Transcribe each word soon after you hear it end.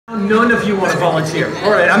None of you want to volunteer.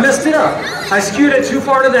 All right, I messed it up. I skewed it too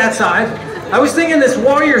far to that side. I was thinking this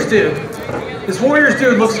Warriors dude. This Warriors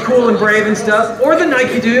dude looks cool and brave and stuff. Or the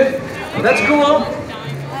Nike dude. That's cool.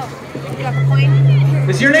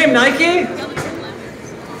 Is your name Nike?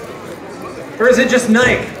 Or is it just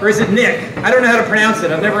Nike? Or is it Nick? I don't know how to pronounce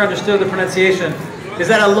it. I've never understood the pronunciation. Is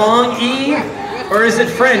that a long E? Or is it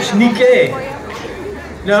French? Nike?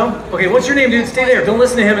 No? Okay, what's your name, dude? Stay there. Don't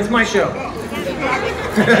listen to him. It's my show.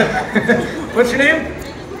 What's your name?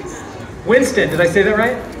 Winston. Did I say that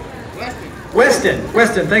right? Weston.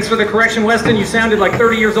 Weston. Thanks for the correction, Weston. You sounded like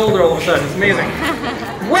 30 years older all of a sudden. It's amazing.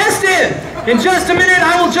 Weston! In just a minute,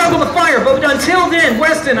 I will juggle the fire. But until then,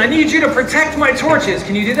 Weston, I need you to protect my torches.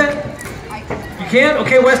 Can you do that? You can?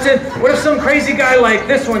 Okay, Weston. What if some crazy guy like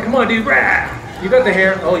this one? Come on, dude. You got the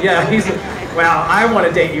hair. Oh, yeah. Wow, I want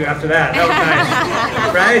to date you after that. That was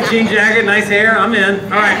nice. Right? Jean jacket, nice hair. I'm in.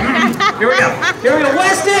 All right. Here we go. Here we go.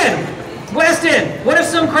 Weston! Weston! What if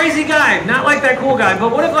some crazy guy, not like that cool guy,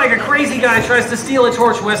 but what if like a crazy guy tries to steal a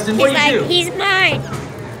torch, Weston? What do you do? He's mine.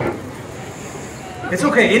 It's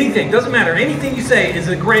okay. Anything. Doesn't matter. Anything you say is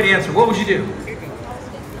a great answer. What would you do?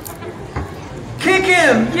 Kick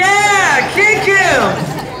him! Yeah! Kick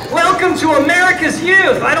him! Welcome to America's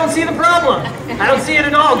youth. I don't see the problem. I don't see it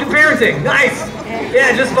at all. Good parenting. Nice.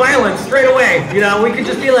 Yeah, just violence straight away. You know, we could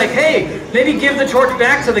just be like, hey, maybe give the torch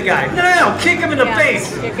back to the guy. No, kick him in the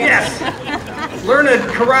face. Yes. Learn a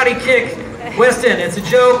karate kick. Weston, it's a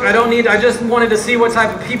joke. I just wanted to see what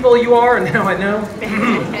type of people you are, and now I know.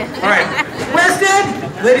 All right.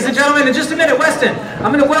 Weston, ladies and gentlemen, in just a minute, Weston,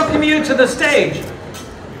 I'm going to welcome you to the stage.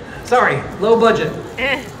 Sorry, low budget.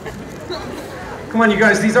 Come on, you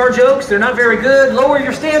guys, these are jokes. They're not very good. Lower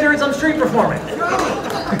your standards. I'm street performing. Here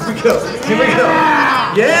we go. Here we go.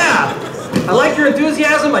 Yeah. I like your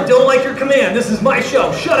enthusiasm. I don't like your command. This is my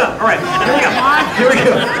show. Shut up. All right. Here we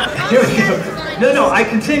go. Here we go. Here we go. No, I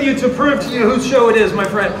continue to prove to you whose show it is, my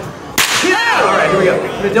friend. Yeah. All right, here we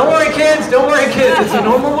go. Don't worry, kids. Don't worry, kids. It's a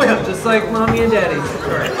normal whip, just like mommy and daddy's.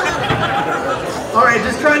 All right. All right,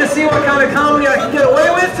 just trying to see what kind of comedy I can get away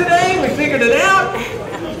with today. We figured it out.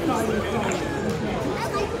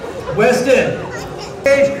 Weston,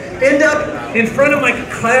 end up in front of my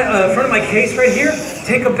case right here.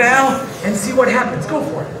 Take a bow and see what happens. Go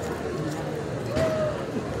for it.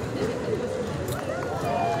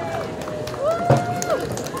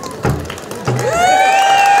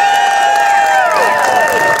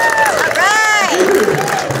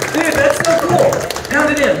 Dude, that's so cool.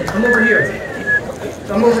 Pound it in. I'm over here.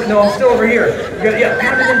 I'm still over here. Pound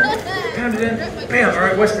it in. Pound it in. Bam. All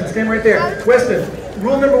right, Weston, stand right there. Weston.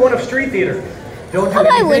 Rule number 1 of street theater. Don't do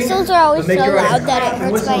anything. My whistles are always so loud that it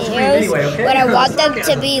hurts my ears when I want them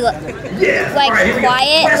to be like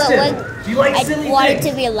quiet. Weston, but do you like when I want it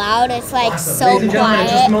to be loud, it's like so Ladies and gentlemen, in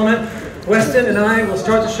just a moment, Weston and I will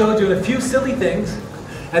start the show doing a few silly things,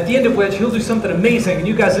 at the end of which he'll do something amazing, and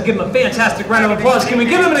you guys will give him a fantastic round of applause. Can we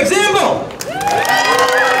give him an example?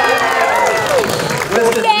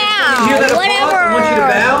 Weston, yeah, you hear that applause? I want you to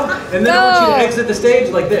bow, and then I want you to exit the stage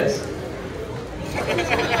like this.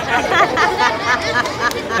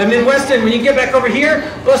 And then Weston, when you get back over here,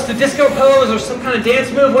 bust a disco pose or some kind of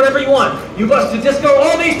dance move, whatever you want. You bust a disco,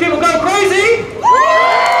 all these people go crazy!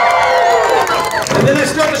 And then I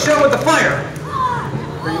start the show with the fire.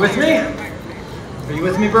 Are you with me? Are you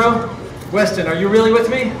with me, bro? Weston, are you really with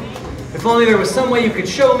me? If only there was some way you could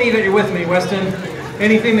show me that you're with me, Weston.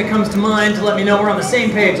 Anything that comes to mind to let me know we're on the same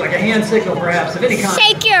page, like a hand signal perhaps, of any kind.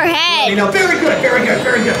 Shake your head. You know, very good, very good,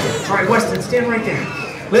 very good. All right, Weston, stand right there.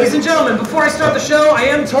 Ladies and gentlemen, before I start the show, I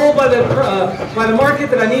am told by the market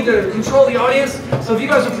that I need to control the audience. So if you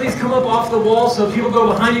guys would please come up off the wall, so people go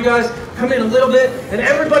behind you guys, come in a little bit. And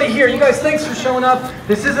everybody here, you guys, thanks for showing up.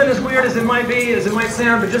 This isn't as weird as it might be, as it might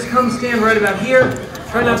sound, but just come stand right about here.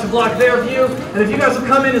 Try not to block their view. And if you guys will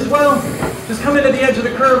come in as well, just come in at the edge of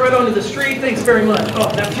the curve right onto the street. Thanks very much. Oh,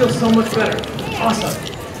 that feels so much better. Awesome.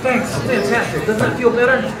 Thanks. Fantastic. Doesn't that feel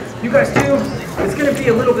better? You guys too? It's going to be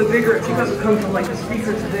a little bit bigger. If you guys will come from like the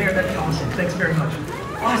speaker to there, that'd be awesome. Thanks very much.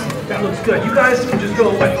 Awesome. That looks good. You guys can just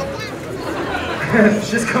go away.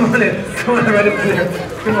 Just come on in. Come on right up there.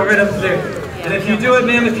 Come on right up there. And if you do it,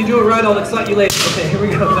 ma'am, if you do it right, I'll excite you later. Okay, here we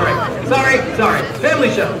go. Sorry.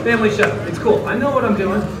 Family show. Family show. It's cool. I know what I'm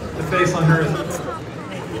doing. The face on her is...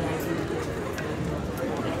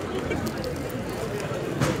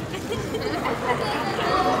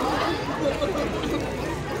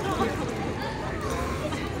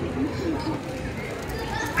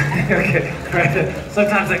 Okay, all right.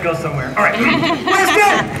 Sometimes that goes somewhere. All right,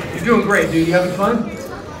 Weston! You're doing great, dude. You having fun?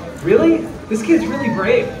 Really? This kid's really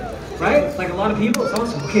brave, right? Like a lot of people. It's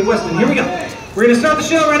awesome. Okay, Weston, here we go. We're going to start the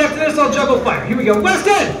show right after this. I'll juggle fire. Here we go.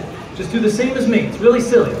 Weston! Just do the same as me. It's really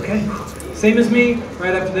silly, okay? Same as me.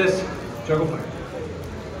 Right after this, juggle fire.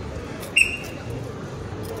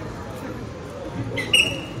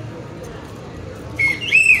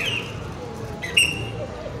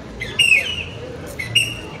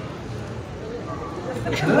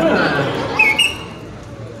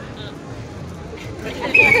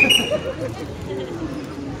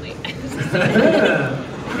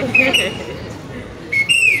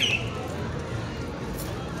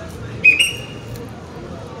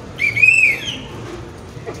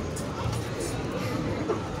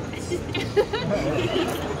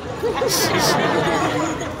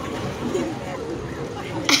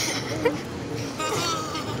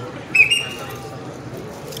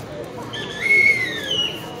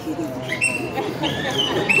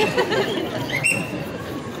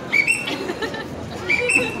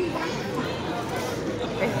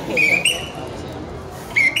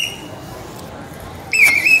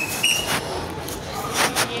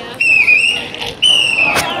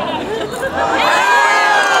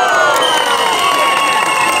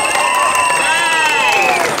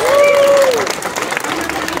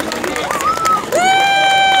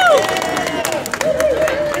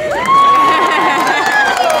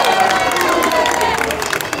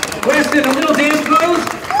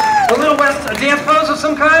 Dance pose of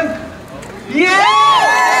some kind? Yeah!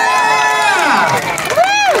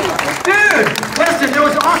 Dude, Weston, that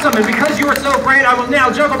was awesome, and because you were so great, I will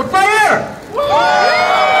now juggle the fire!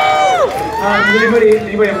 Does anybody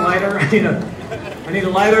have a lighter? I need a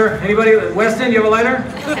lighter. Anybody? Weston, you have a lighter?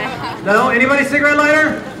 No? Anybody cigarette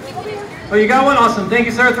lighter? Oh, you got one? Awesome. Thank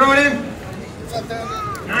you, sir. Throw it in.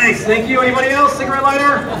 Nice. Thank you. Anybody else? Cigarette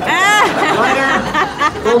lighter? Lighter?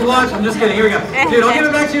 Gold watch? I'm just kidding. Here we go. Dude, I'll give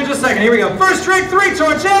it back to you in just a second. Here we go. First trick, 3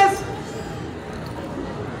 torches.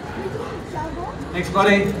 Thanks,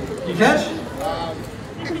 buddy. You catch?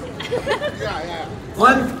 Yeah.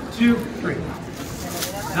 1, 2, 3.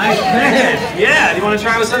 Nice catch. Yeah. Do you want to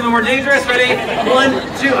try with something more dangerous? Ready? 1,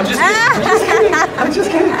 2. I'm just kidding. I'm just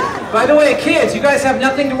kidding. By the way, kids, you guys have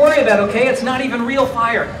nothing to worry about, okay? It's not even real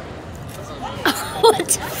fire.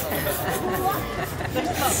 What?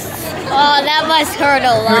 Oh, that must hurt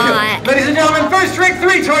a lot. Ladies and gentlemen, first trick,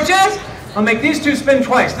 3 torches. I'll make these 2 spin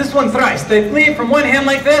twice. This one thrice. They leave from one hand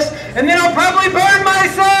like this, and then I'll probably burn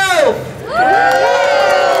myself.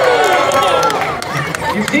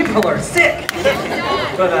 You people are sick.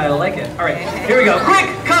 But I like it. All right, here we go.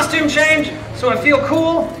 Quick costume change so I feel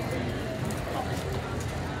cool.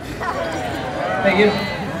 Thank you.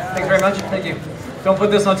 Thanks very much. Thank you. Don't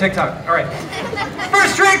put this on TikTok. All right.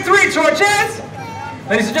 First trick, 3 torches.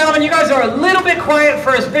 Ladies and gentlemen, you guys are a little bit quiet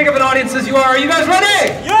for as big of an audience as you are. Are you guys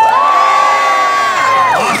ready? Yeah!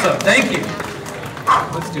 Awesome. Thank you.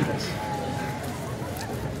 Let's do this.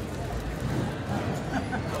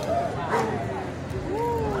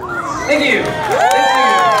 Thank you. Thank you.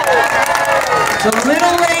 It's a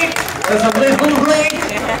little late. That's a little late.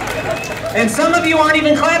 And some of you aren't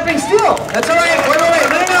even clapping still. That's all right. Wait. No, I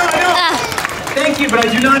know. Thank you, but I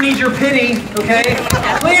do not need your pity, okay?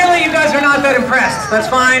 Clearly, you guys are not that impressed. That's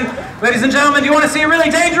fine. Ladies and gentlemen, do you want to see a really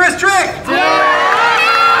dangerous trick?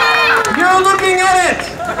 Yeah! You're looking at it!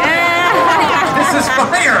 Yeah. This is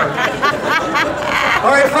fire!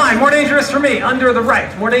 All right, fine. More dangerous for me, under the right.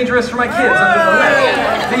 More dangerous for my kids, under the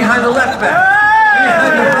left. Behind the left back.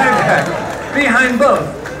 Behind the right back. Behind both.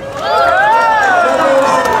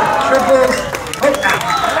 Doubles, triples. Oh,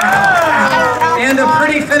 ow. And a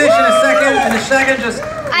pretty finish in a second, just,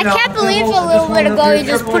 I can't believe a little bit ago he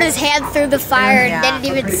just put his hand through the fire and didn't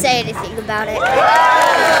even say anything about it.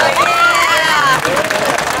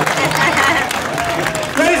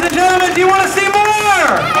 Ladies and gentlemen, do you want to see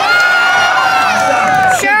more?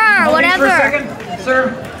 Sure, whatever. For a second,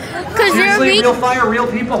 sir. Because seriously, real fire, real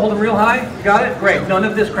people, hold them real high. You got it? Great. None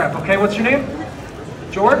of this crap, okay? What's your name?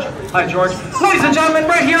 George? Hi, George. Ladies and gentlemen,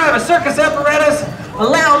 right here I have a circus apparatus.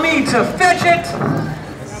 Allow me to fetch it.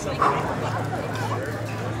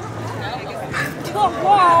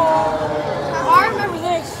 I remember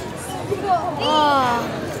this. Oh.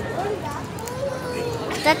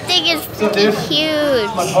 That thing is freaking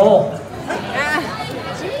huge. My pole.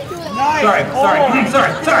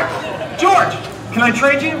 Sorry. George, can I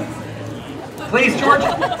trade you? Please, George.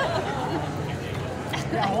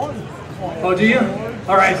 Oh, do you?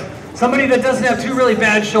 All right. Somebody that doesn't have 2 really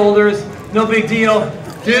bad shoulders, no big deal.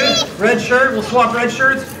 Dude, red shirt, we'll swap red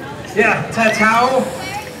shirts. Yeah, Tatao,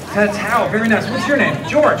 very nice. What's your name?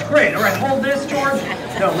 George, great. All right, hold this, George.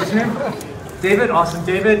 No, what's your name? David, awesome,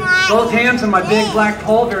 David. Both hands on my big black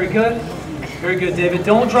pole, very good. Very good, David.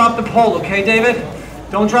 Don't drop the pole, okay, David?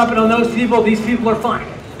 Don't drop it on those people. These people are fine.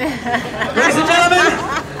 Ladies and gentlemen,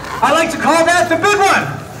 I like to call that the big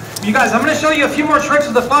one. You guys, I'm going to show you a few more tricks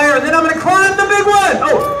with the fire, and then I'm going to climb the big one.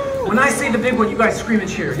 Oh, when I say the big one, you guys scream and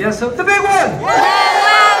cheer. Yeah, so the big one.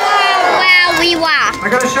 I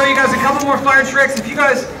got to show you guys a couple more fire tricks. If you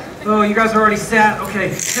guys, oh, you guys are already sat. Okay,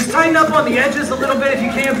 just tighten up on the edges a little bit if you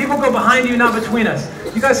can. People go behind you, not between us.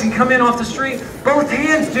 You guys can come in off the street. Both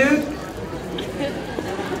hands, dude.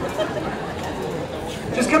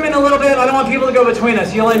 Just come in a little bit. I don't want people to go between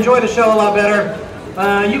us. You'll enjoy the show a lot better.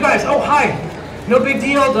 You guys, oh, hi. No big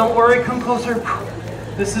deal. Don't worry. Come closer.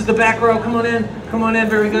 This is the back row. Come on in. Come on in.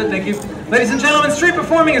 Very good. Thank you. Ladies and gentlemen, street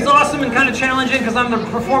performing is awesome and kind of challenging because I'm the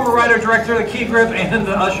performer, writer, director, the key grip, and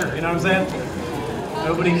the usher. You know what I'm saying?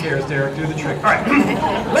 Nobody cares, Derek. Do the trick. All right.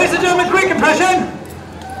 Ladies and gentlemen, quick impression.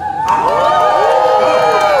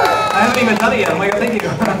 I haven't even done it yet. I'm like, thank you.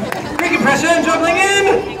 Quick impression. Juggling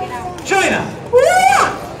in China.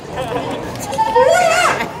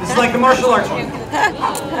 This is like the martial arts one.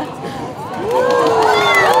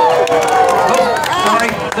 Oh,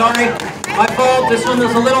 sorry. My fault. This one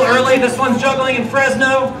was a little early. This one's juggling in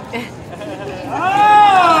Fresno.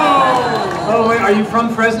 Oh, wait, are you from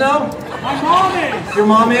Fresno? My mom is. Your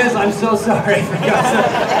mom is? I'm so sorry.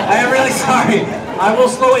 I am really sorry. I will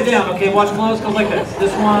slow it down. Okay, watch close. Goes like this.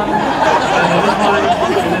 This one, and then this one,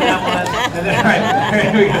 and then that one, and then, all right,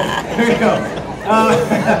 here we go.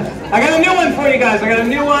 I got a new one for you guys. I got a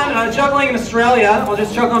new one, juggling in Australia. I'll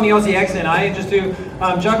just chuck on the Aussie accent. I just do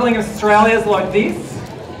juggling in Australia is like this.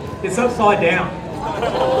 It's upside down.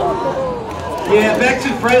 Yeah, back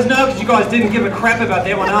to Fresno, because you guys didn't give a crap about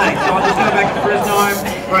that one, so I'll just go back to Fresno.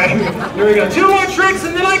 All right, here we go. 2 more tricks,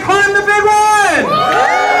 and then I climb the big one!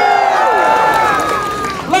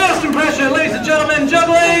 Last impression, ladies and gentlemen,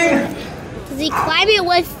 juggling! Does he climb it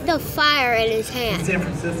with the fire in his hand? In San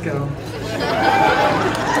Francisco.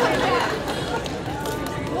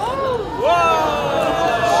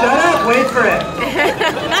 Shut up, wait for it.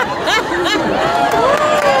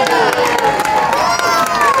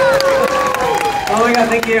 Oh my God,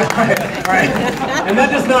 thank you. All right. And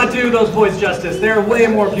that does not do those boys justice. They're way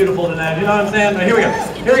more beautiful than that, you know what I'm saying? But here we go.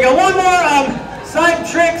 Here we go. One more side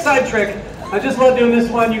trick. I just love doing this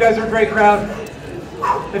one. You guys are a great crowd.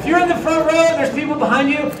 If you're in the front row and there's people behind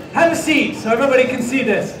you, have a seat so everybody can see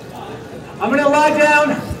this. I'm going to lie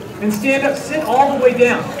down and stand up, sit all the way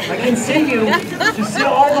down. I continue to sit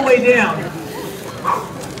all the way down.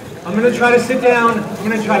 I'm going to try to sit down, I'm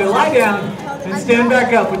going to try to lie down and stand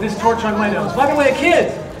back up with this torch on my nose. By the way,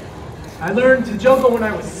 kids, I learned to juggle when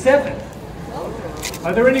I was 7.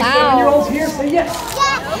 Are there any 7-year-olds here? Say yes.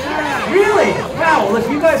 Yeah. Really? Wow, well if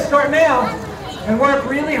you guys start now and work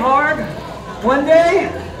really hard, one day,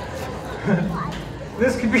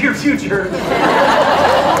 this could be your future.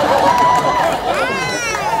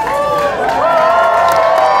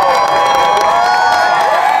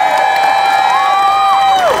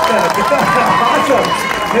 Awesome.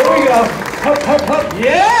 Here we go. Hup, hup, hup.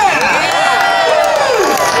 Yeah!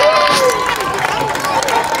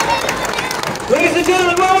 Ladies and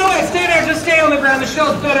gentlemen, wait. Stay there. Just stay on the ground. The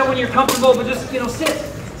show's better when you're comfortable, but just,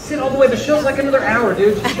 sit all the way. The show's like another hour,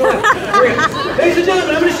 dude. Just chill out. Ladies and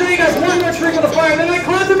gentlemen, I'm going to show you guys one more trick with the fire, then I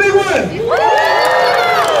climb the big one.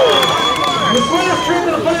 The last trick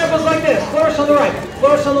with the fire goes like this. Flourish on the right,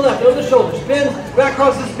 flourish on the left, over the shoulder, spin, back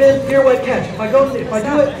across the spin, pirouette catch. If I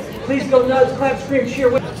do it, please go nuts, clap, scream,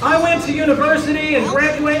 cheer. I went to university and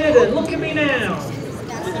graduated, and look at me now.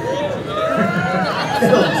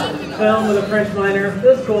 Film with a French minor.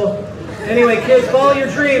 This is cool. Anyway, kids, follow your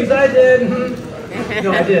dreams. I did.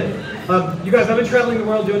 No, I did. You guys, I've been traveling the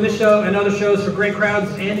world doing this show and other shows for great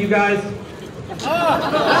crowds, and you guys.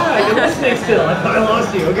 You're listening still. I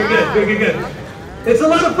lost you. Okay, good. It's a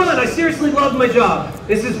lot of fun. I seriously love my job.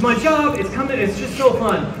 This is my job. It's just so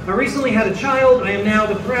fun. I recently had a child. I am now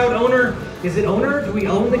the proud owner. Is it owner? Do we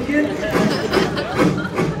own the kid?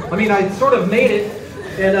 I mean, I sort of made it,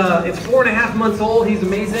 and it's 4.5 months old. He's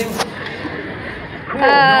amazing. Cool.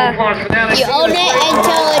 You own it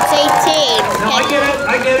until it's 18. No,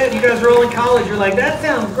 I get it. You guys are all in college. You're like, that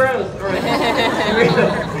sounds gross. All right.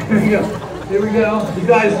 Here we go. You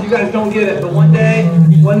guys don't get it, but one day,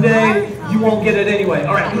 you won't get it anyway.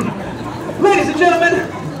 All right. Ladies and gentlemen,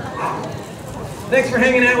 thanks for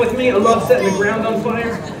hanging out with me. I love setting the ground on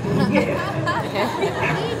fire. Yeah.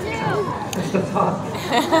 That's the top.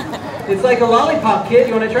 It's like a lollipop, kid.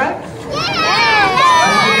 You want to try?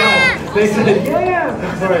 Yeah! They said, yeah!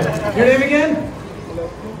 All right. Your name again?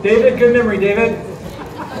 David? Good memory, David.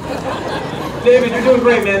 David, you're doing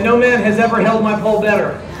great, man. No man has ever held my pole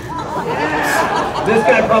better. This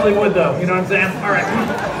guy probably would, though. You know what I'm saying? All right.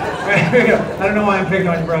 Right, here we go. I don't know why I'm picking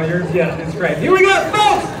on you, bro. Yeah, it's great. Here we go,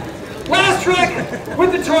 folks! Last trick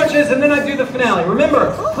with the torches, and then I do the finale.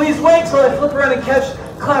 Remember, please wait till I flip around and catch,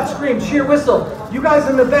 clap, scream, cheer, whistle. You guys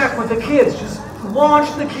in the back with the kids, just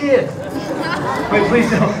launch the kid. Wait, please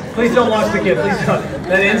don't launch the kid, please don't.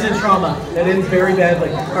 That ends in trauma. That ends very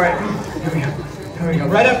badly. All right, here we go. Here we go.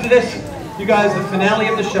 Right after this, you guys, the finale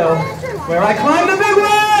of the show, where I climb the big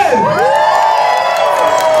one!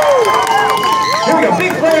 Here we go,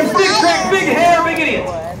 big flames, big track, big hair, big idiot.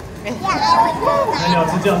 I know,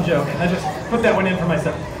 it's a dumb joke. I just put that one in for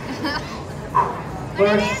myself.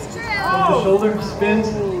 Flourish, over the shoulder, spins.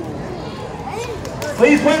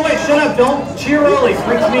 Please, wait, shut up, don't cheer early,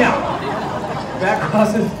 freaks me out. Back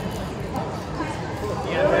crosses.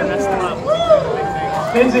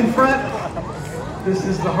 Spins in front. This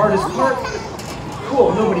is the hardest part.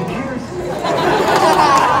 Cool, nobody cares.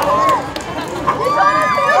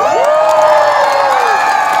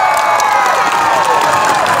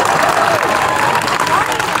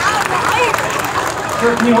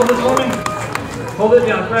 Sir, can you hold this for me? Hold it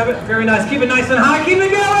down, grab it. Very nice. Keep it nice and high. Keep it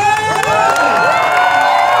going!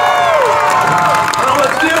 Well,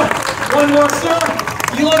 let's do one more, sir.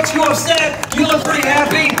 You look too upset. You look pretty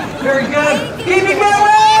happy. Very good. Keep it going!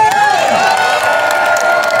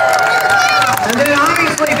 And then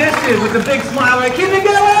obviously this dude with the big smile, right? Keep it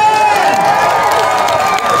going!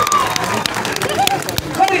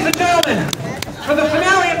 Ladies and gentlemen, for the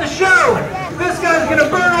finale of the show, this guy's gonna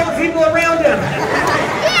burn all the people around him.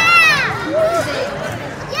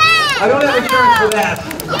 I don't have insurance for that.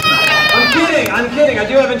 I'm kidding. I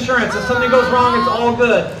do have insurance. If something goes wrong, it's all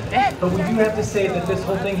good. But we do have to say that this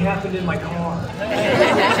whole thing happened in my car.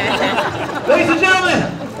 Ladies and gentlemen,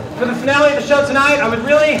 for the finale of the show tonight, I would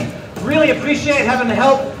really appreciate having the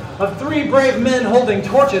help of 3 brave men holding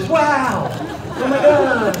torches. Wow! Oh my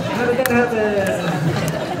gosh, how did that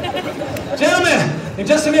happen? Gentlemen, in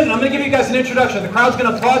just a minute, I'm going to give you guys an introduction. The crowd's going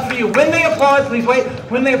to applaud for you. When they applaud, please wait.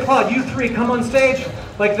 When they applaud, you 3 come on stage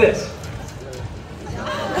like this.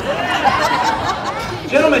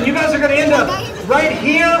 Gentlemen, you guys are going to end up right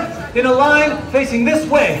here in a line facing this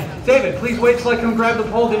way. David, please wait till I come grab the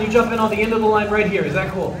pole, then you jump in on the end of the line right here. Is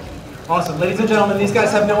that cool? Awesome. Ladies and gentlemen, these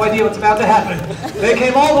guys have no idea what's about to happen. They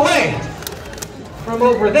came all the way from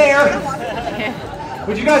over there.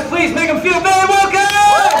 Would you guys please make them feel very welcome?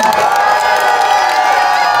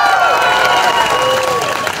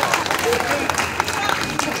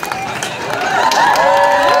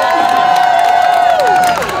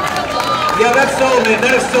 Yeah, that's so, man.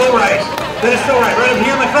 That is so right. That is so right. Right up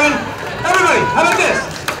here, my friend. Everybody, how about this?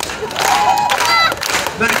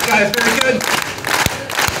 Nice, guys. Very good.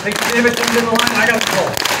 Thank you, David. Things in the line. I got the pole.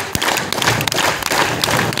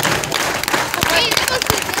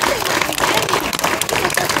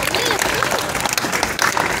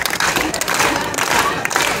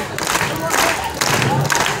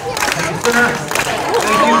 Thank you, sir.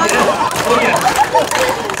 Thank you. Yes. Oh, yes.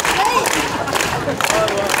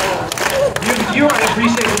 You I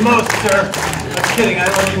appreciate the most, sir. I'm kidding, I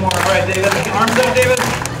love you more. Alright, David. Arms up, David.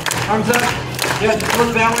 Arms up. Yeah, just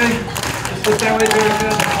look that way. Just look that way, very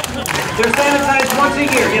good. They're sanitized once a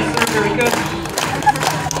year. Yes, sir, very good.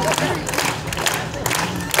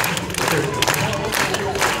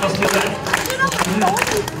 Let's do that.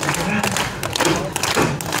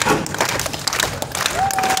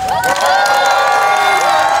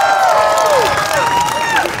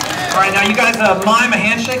 Alright, now you guys mime a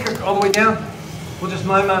handshake all the way down. We'll just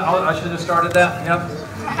mime a, I should have started that. Yep.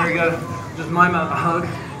 There you go. Just mime a hug.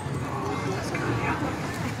 That's good, yeah.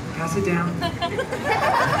 Pass it down.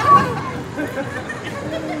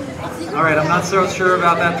 Alright, I'm not so sure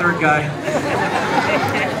about that third guy.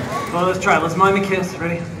 Well, let's try it. Let's mime a kiss.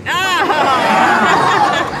 Ready?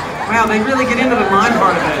 Wow, they really get into the mime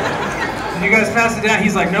part of it. And you guys pass it down.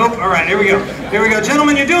 He's like, nope. Alright, here we go. Here we go.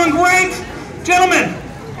 Gentlemen, you're doing great. Gentlemen,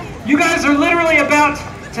 you guys are literally about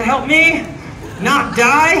to help me not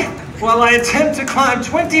die while I attempt to climb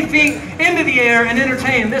 20 feet into the air and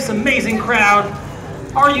entertain this amazing crowd.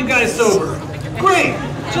 Are you guys sober? Great.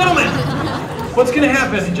 Gentlemen, what's going to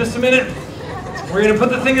happen in just a minute? We're going to put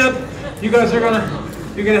the thing up. You guys are going to,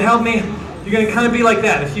 you're going to help me. You're going to kind of be like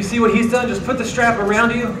that. If you see what he's done, just put the strap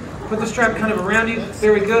around you. Put the strap kind of around you.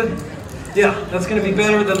 Very good. Yeah, that's going to be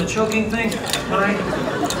better than the choking thing. All right?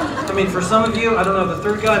 I mean, for some of you, I don't know, the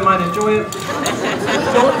third guy might enjoy it.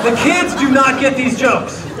 The kids do not get these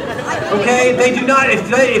jokes. Okay? They do not. If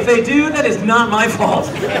they do, that is not my fault.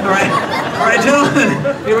 All right? All right, gentlemen.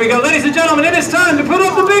 Here we go. Ladies and gentlemen, it is time to put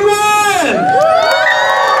up the big one!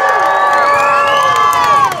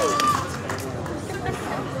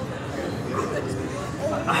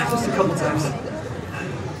 Just a couple times.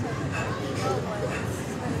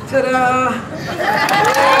 Ta-da!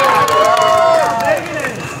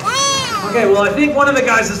 Okay, well, I think one of the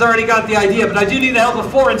guys has already got the idea, but I do need the help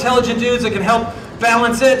of 4 intelligent dudes that can help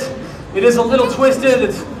balance it. It is a little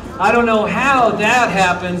twisted. I don't know how that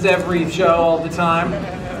happens every show all the time.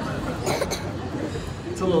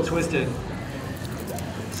 It's a little twisted.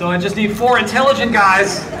 So I just need 4 intelligent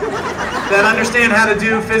guys that understand how to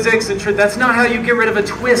do physics and that's not how you get rid of a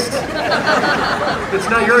twist. It's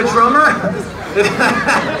not, you're a drummer?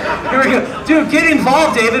 Here we go. Dude, get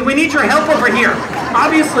involved, David. We need your help over here.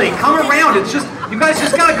 Obviously, come around. It's just, you guys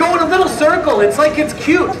just gotta go in a little circle. It's like it's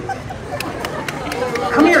cute.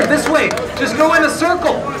 Come here, this way. Just go in a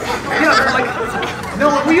circle. Yeah, like, no,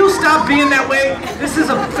 will you stop being that way? This is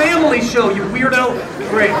a family show, you weirdo.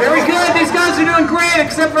 Great, very good. These guys are doing great,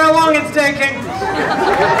 except for how long it's taking.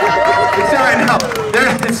 It's all right now.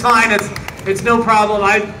 It's fine. It's no problem.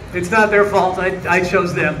 It's not their fault. I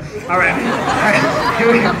chose them. All right.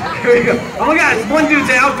 Here we go. Here we go. Oh my God, one dude's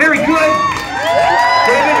out. Very good.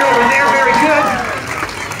 David, you're over there. Very good.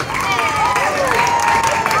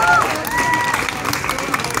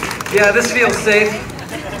 Yeah, this feels safe.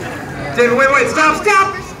 David, wait, stop!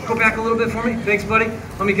 Go back a little bit for me. Thanks, buddy.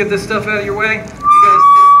 Let me get this stuff out of your way. You guys.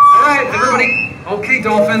 All right, everybody. Okay,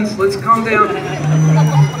 dolphins, let's calm down. All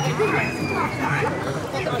right.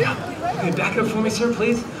 Okay, back up for me, sir,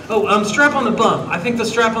 please. Oh, strap on the bum. I think the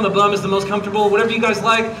strap on the bum is the most comfortable. Whatever you guys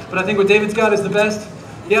like, but I think what David's got is the best.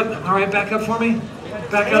 Yep. All right, back up for me.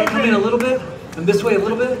 Back up. Come in a little bit. And this way a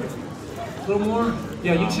little bit. A little more.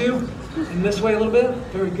 Yeah, you too. And this way a little bit.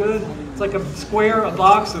 Very good. It's like a square, a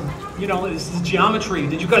box of, you know, this is geometry.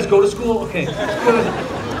 Did you guys go to school? Okay, good.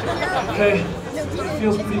 Okay,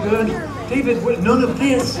 feels pretty good. David, none of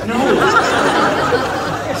this, no.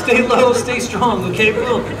 Stay low, stay strong, okay,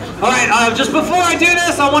 cool. All right, just before I do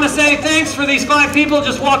this, I want to say thanks for these 5 people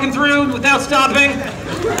just walking through without stopping. I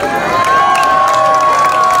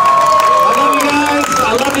love you guys.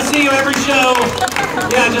 I love to see you every show.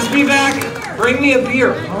 Yeah, just be back. Bring me a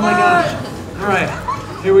beer. Oh my gosh. All right,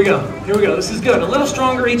 here we go. Here we go. This is good. A little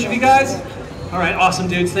stronger, each of you guys. All right, awesome,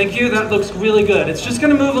 dudes. Thank you. That looks really good. It's just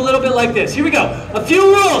going to move a little bit like this. Here we go. A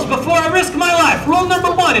few rules before I risk my life. Rule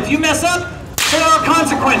number 1, if you mess up, there are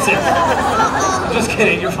consequences. Just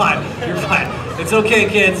kidding. You're fine. You're fine. It's okay,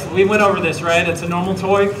 kids. We went over this, right? It's a normal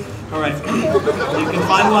toy. All right. You can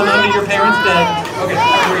find one under your parents' bed. Okay,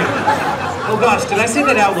 here we go. Oh gosh, did I say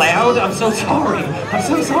that out loud? I'm so sorry. I'm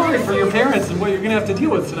so sorry for your parents and what you're going to have to deal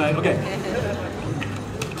with tonight. Okay.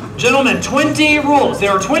 Gentlemen, 20 rules.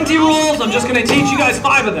 There are 20 rules. I'm just going to teach you guys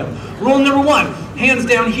 5 of them. Rule number 1, hands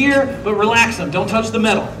down here, but relax them. Don't touch the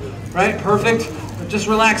metal. Right? Perfect. Just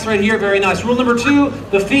relax right here. Very nice. Rule number 2,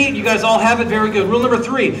 the feet. You guys all have it. Very good. Rule number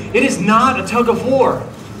 3, it is not a tug of war.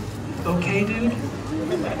 Okay, dude?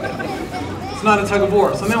 It's not a tug of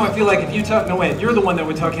war. Somehow I feel like if you tuck, no wait, you're the one that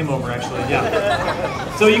would tuck him over actually,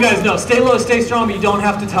 yeah. So you guys know, stay low, stay strong, but you don't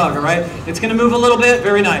have to tug, all right? It's gonna move a little bit,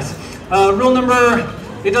 very nice. Rule number,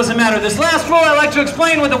 it doesn't matter. This last rule I like to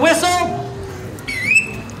explain with a whistle.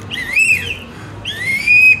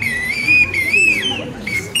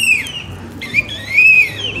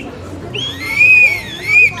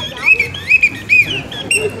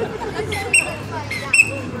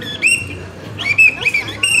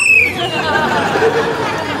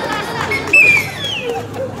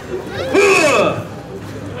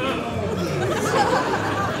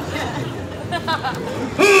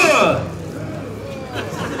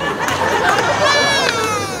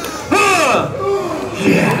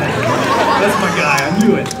 That's my guy. I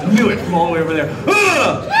knew it. I knew it from all the way over there.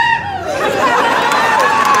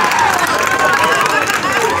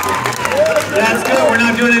 That's good. We're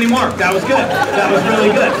not doing any more. That was good. That was really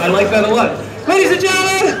good. I like that a lot. Ladies and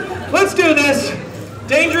gentlemen, let's do this.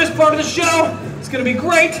 Dangerous part of the show. It's going to be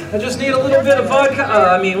great. I just need a little bit of vodka.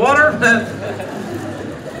 Water.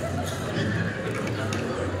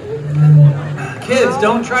 Kids,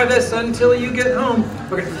 don't try this until you get home.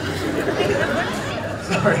 Okay.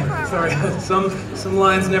 Sorry. Some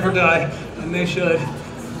lines never die, and they should.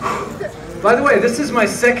 By the way, this is my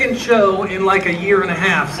 2nd show in like a year and a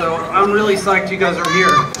half, so I'm really psyched you guys are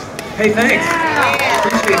here. Hey, thanks.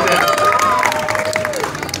 Appreciate that.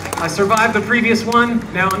 I survived the previous one.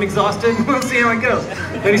 Now I'm exhausted. We'll see how it goes.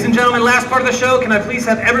 Ladies and gentlemen, last part of the show. Can I please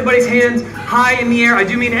have everybody's hands high in the air? I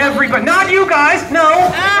do mean everybody. Not you guys.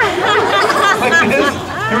 No. Like this.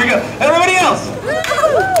 Here we go. Everybody else.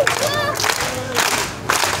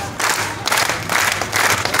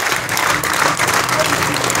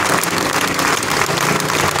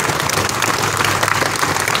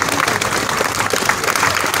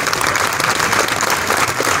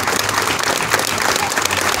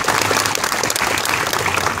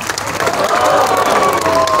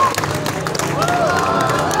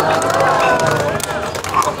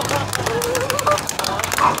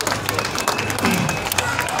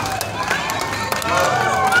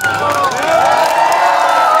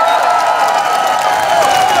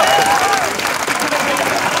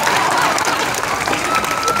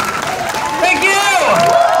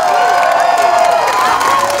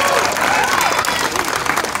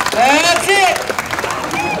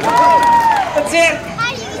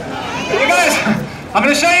 I'm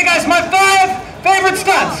going to show you guys my 5 favorite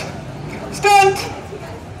stunts. Stunt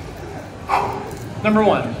number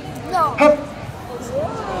 1. No. Hup.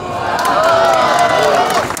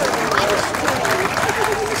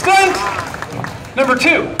 Stunt number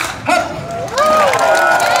 2. Hup.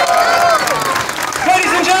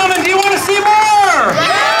 Ladies and gentlemen, do you want to see more?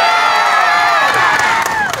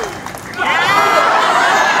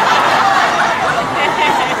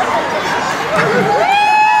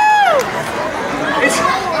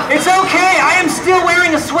 It's okay. I am still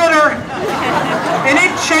wearing a sweater, and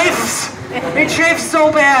it chafes. It chafes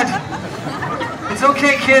so bad. It's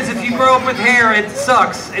okay, kids. If you grow up with hair, it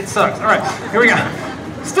sucks. It sucks. All right, here we go.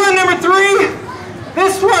 Stunt number 3.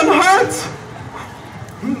 This one hurts.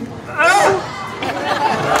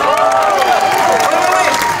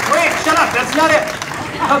 Wait, shut up. That's not it.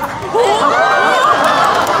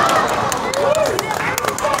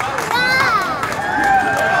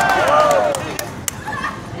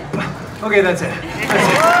 Okay, that's it. That's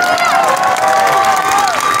it.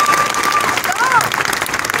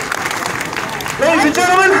 Ladies and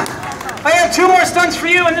gentlemen, I have 2 more stunts for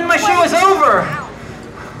you, and then my show is over.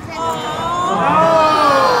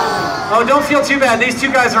 Oh, don't feel too bad. These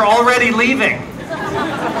 2 guys are already leaving.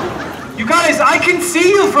 You guys, I can see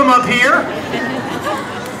you from up here.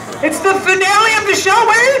 It's the finale of the show.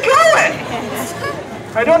 Where are you going?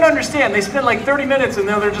 I don't understand. They spent like 30 minutes and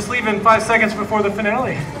now they're just leaving 5 seconds before the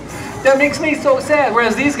finale. That makes me so sad,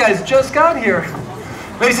 whereas these guys just got here.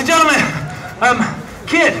 Ladies and gentlemen,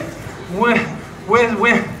 Kid,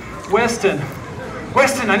 Weston.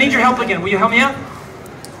 Weston, I need your help again. Will you help me out?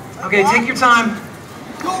 Okay, take your time.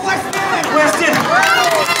 Go Weston! Weston!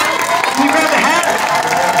 Can you grab the hat?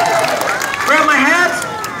 Grab my hat?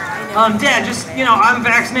 Dad, just, you know, I'm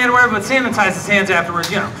vaccinated or whatever, but sanitize his hands afterwards,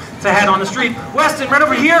 you know. It's a hat on the street. Weston, right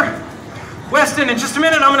over here. Weston, in just a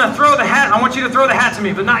minute, I'm gonna throw the hat. I want you to throw the hat to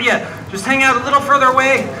me, but not yet. Just hang out a little further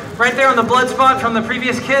away, right there on the blood spot from the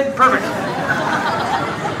previous kid. Perfect.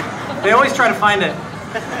 They always try to find it.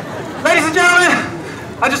 Ladies and gentlemen,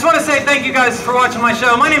 I just want to say thank you guys for watching my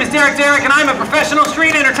show. My name is Derek, and I'm a professional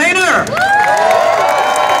street entertainer.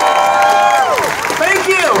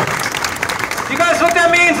 Thank you. You guys, what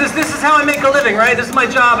that means is this is how I make a living, right? This is my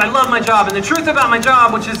job. I love my job. And the truth about my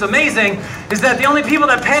job, which is amazing, is that the only people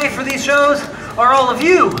that pay for these shows are all of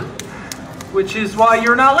you, which is why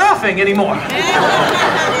you're not laughing anymore.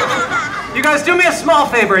 You guys, do me a small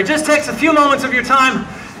favor. It just takes a few moments of your time.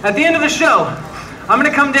 At the end of the show, I'm going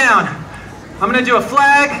to come down. I'm going to do a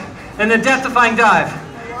flag and a death-defying dive.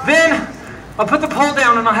 Then, I'll put the pole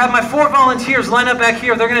down and I'll have my 4 volunteers line up back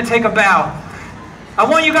here. They're going to take a bow. I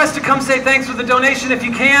want you guys to come say thanks with a donation if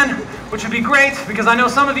you can, which would be great, because I know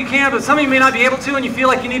some of you can, but some of you may not be able to and you feel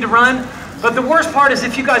like you need to run. But the worst part is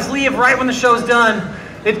if you guys leave right when the show's done,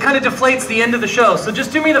 it kind of deflates the end of the show. So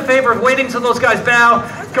just do me the favor of waiting till those guys bow.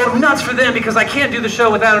 Go nuts for them, because I can't do the show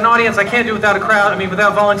without an audience. I can't do it without a crowd.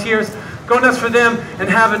 Without volunteers. Go nuts for them and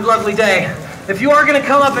have a lovely day. If you are going to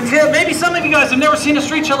come up and tip, maybe some of you guys have never seen a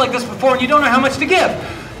street show like this before and you don't know how much to give.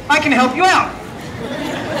 I can help you out.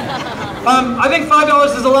 I think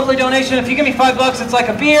 $5 is a lovely donation. If you give me $5, it's like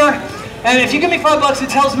a beer. And if you give me $5, it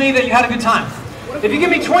tells me that you had a good time. If you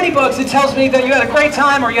give me $20, it tells me that you had a great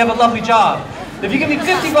time or you have a lovely job. If you give me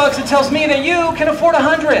 $50, it tells me that you can afford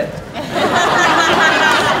 100.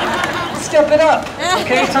 Step it up,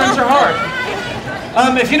 okay? Times are hard.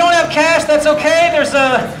 If you don't have cash, that's okay.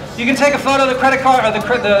 You can take a photo of the credit card or the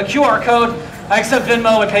QR code. I accept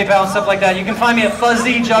Venmo and PayPal and stuff like that. You can find me at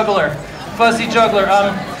Fuzzy Juggler. Fuzzy Juggler.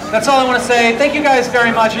 That's all I want to say. Thank you guys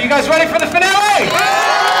very much. Are you guys ready for the finale?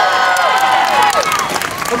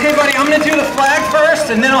 Okay, buddy, I'm going to do the flag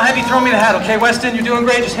first, and then I'll have you throw me the hat. Okay, Weston, you're doing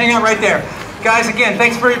great. Just hang out right there. Guys, again,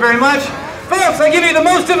 thanks very, very much. Folks, I give you the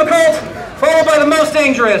most difficult, followed by the most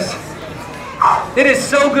dangerous. It is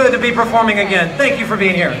so good to be performing again. Thank you for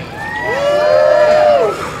being here.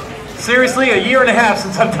 Seriously, 1.5 years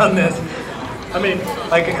since I've done this.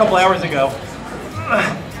 Like a couple hours ago.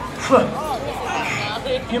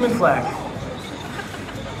 Human flag.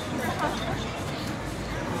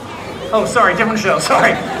 Oh, sorry, different show.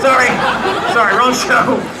 Sorry, wrong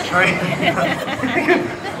show. All right.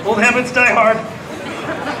 Old habits die hard.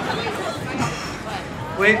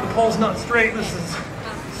 Wait, the pole's not straight. This is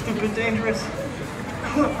stupid dangerous.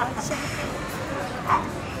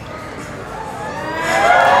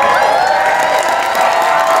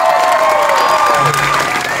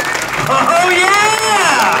 Oh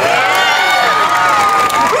yeah!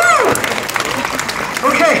 Woo!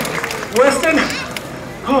 Okay, Weston.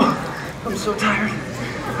 Oh, I'm so tired.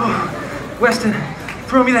 Oh, Weston,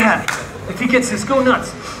 throw me the hat. If he gets this, go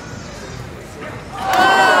nuts.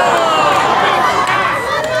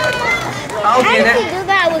 Okay, I can do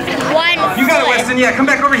that with one you got it, foot. Weston. Yeah, come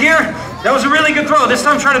back over here. That was a really good throw. This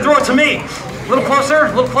time try to throw it to me. A little closer,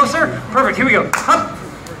 a little closer. Perfect, here we go. Up.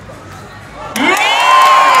 Yeah!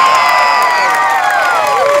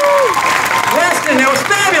 Weston, that was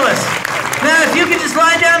fabulous. Now, if you could just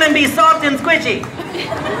lie down and be soft and squishy.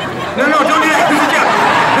 No, don't do that. Good job.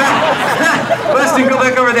 Weston, go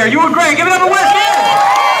back over there. You were great. Give it up for Weston.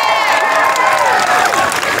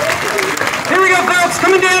 Here we go, folks.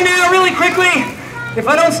 Coming down now really quickly. If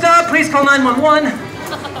I don't stop, please call 911.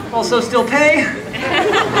 Also, still pay.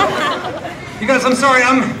 You guys, I'm sorry.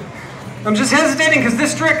 I'm just hesitating because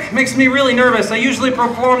this trick makes me really nervous. I usually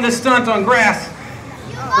perform this stunt on grass.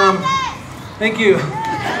 Thank you.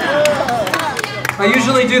 I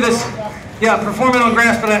usually do this, perform it on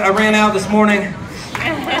grass, but I ran out this morning.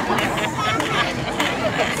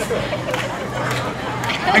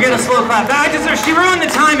 I get a slow clap. She ruined the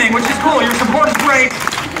timing, which is cool. Your support is great.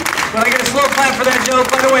 But I get a slow clap for that joke.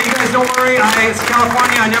 By the way, you guys don't worry. It's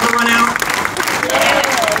California. I never run out.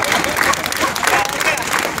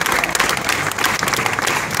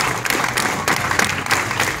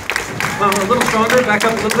 A little stronger. Back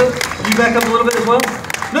up a little bit. You back up a little bit as well.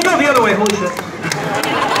 No, the other way. Holy shit.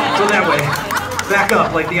 Go that way. Back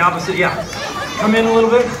up, like the opposite. Yeah. Come in a little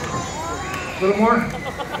bit. A little more.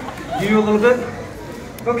 You a little bit.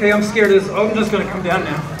 Okay, I'm scared. I'm just going to come down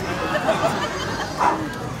now.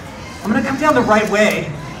 I'm going to come down the right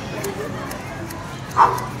way.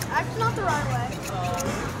 That's not the right way.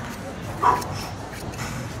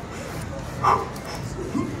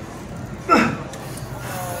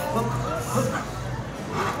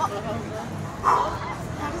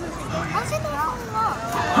 How's it not falling off?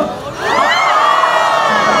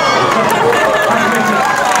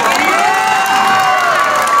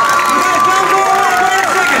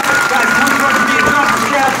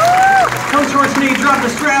 Drop the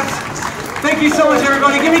straps. Thank you so much,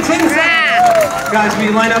 everybody. Give me 10 seconds. Guys, we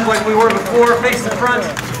line up like we were before, face to front.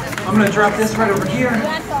 I'm going to drop this right over here.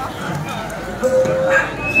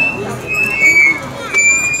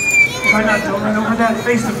 Try not to run over that,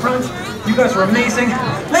 face to front. You guys are amazing.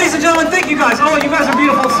 Ladies and gentlemen, thank you guys. Oh, you guys are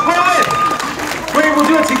beautiful. Square away. We'll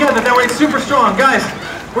do it together. That way it's super strong. Guys,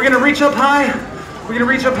 we're going to reach up high. We're going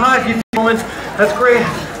to reach up high. If you feel it, that's great.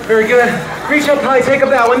 Very good. Reach up high, take a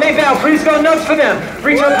bow. When they bow, please go nuts for them.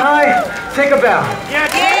 Reach up high, take a bow.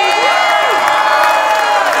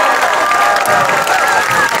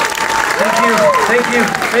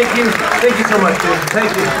 Thank you so much, dude.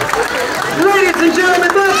 Thank you. Ladies and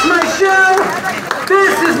gentlemen, that's my show.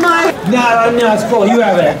 This is my... No, it's cool. You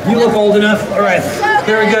have it. You look old enough. All right.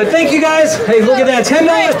 Very good. Thank you, guys. Hey, look at that. $10.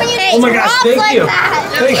 Oh my gosh, thank you.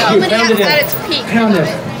 Thank you. Pound it in. Pound it.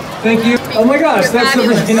 Thank you. Oh my gosh, that's a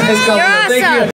really nice compliment. Thank you.